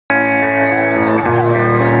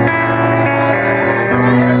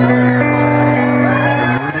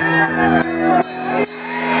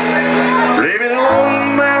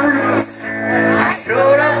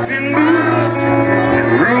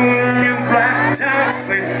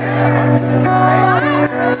coffee.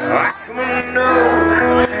 I just wanna know,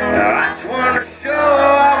 I just wanna show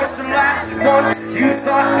I was the last one you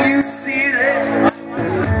thought you'd see there.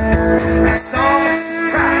 I saw the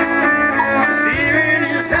surprise, fear in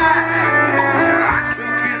his eye. I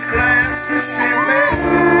took his glass of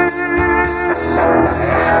champagne.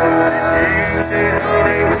 He said,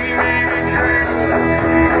 honey, we may be trained.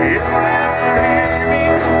 You'll never hear me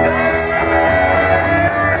play.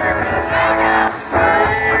 'Cause I got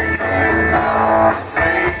friends in all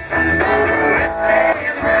places. Whiskey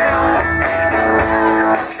and brown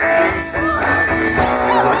chases my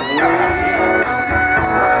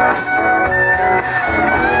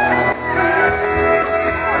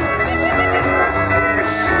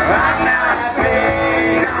I'm not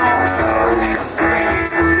big on social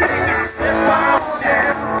grace. Slip on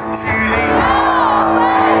down to the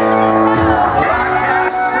rock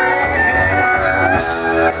out friends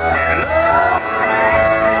and love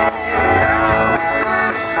places.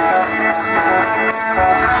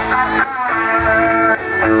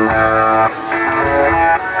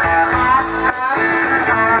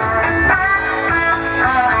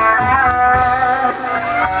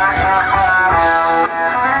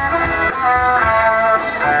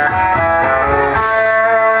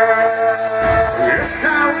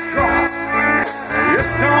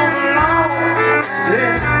 Just don't belong,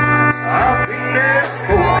 yeah, I've been there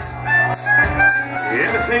before.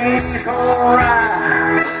 Everything's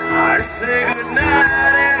alright, I say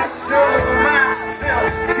goodnight and show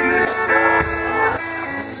myself to the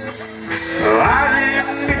door. I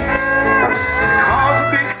didn't cause a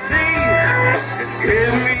big scene, just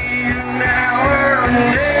give me an hour and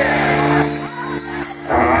then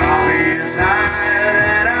I'll be as high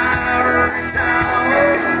that I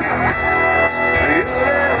retire.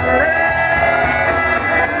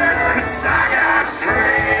 'Cause I got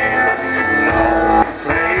friends in all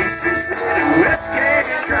places where the whiskey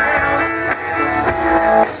drowns,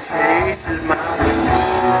 chases my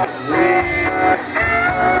way.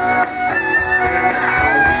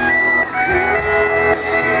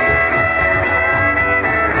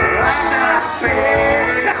 I'm not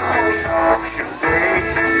big on social days.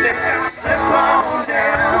 Slip on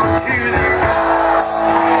down to the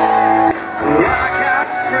rock out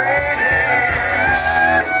friends.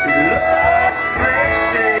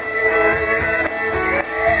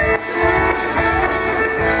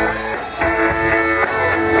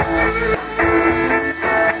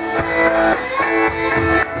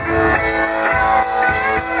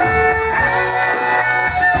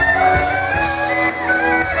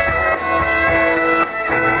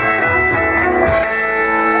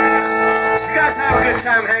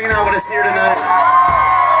 Time hanging out with us here tonight.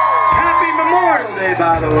 Happy Memorial Day,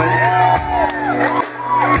 by the way.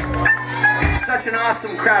 Such an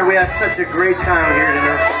awesome crowd. We had such a great time here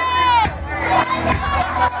tonight.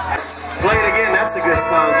 Play it again. That's a good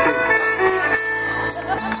song too.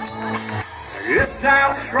 It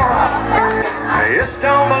sounds wrong. It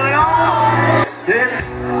don't belong. Then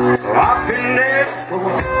I've been there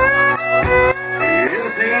before.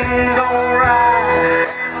 Everything's alright.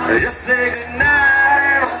 Just say goodnight.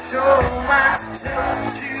 Show myself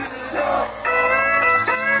to the Lord.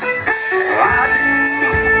 I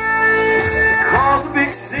didn't cause a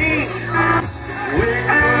big scene. We're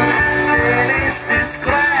gonna finish this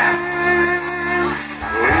glass.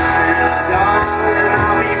 When it's done,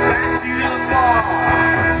 I'll be back to the bar,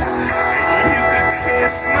 and you can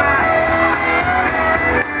kiss my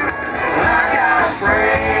hand. I got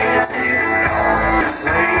friends in all the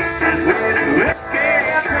places where the whiskey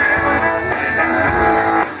drowns.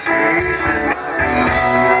 Jesus.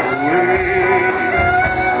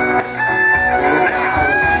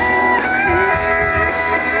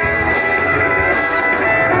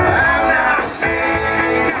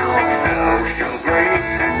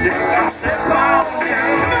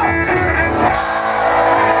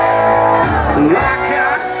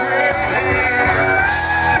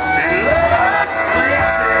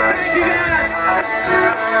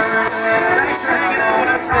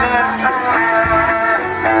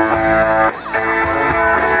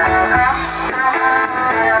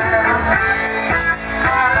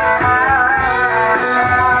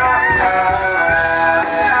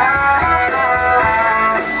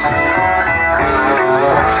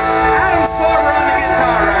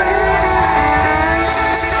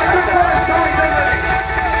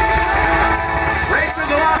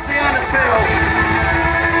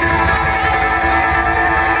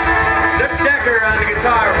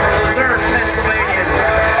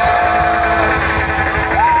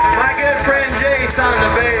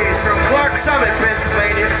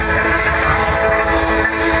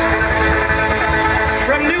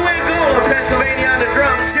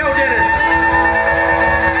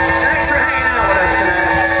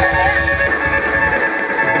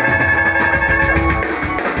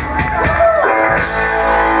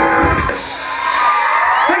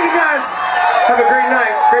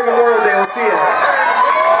 see you.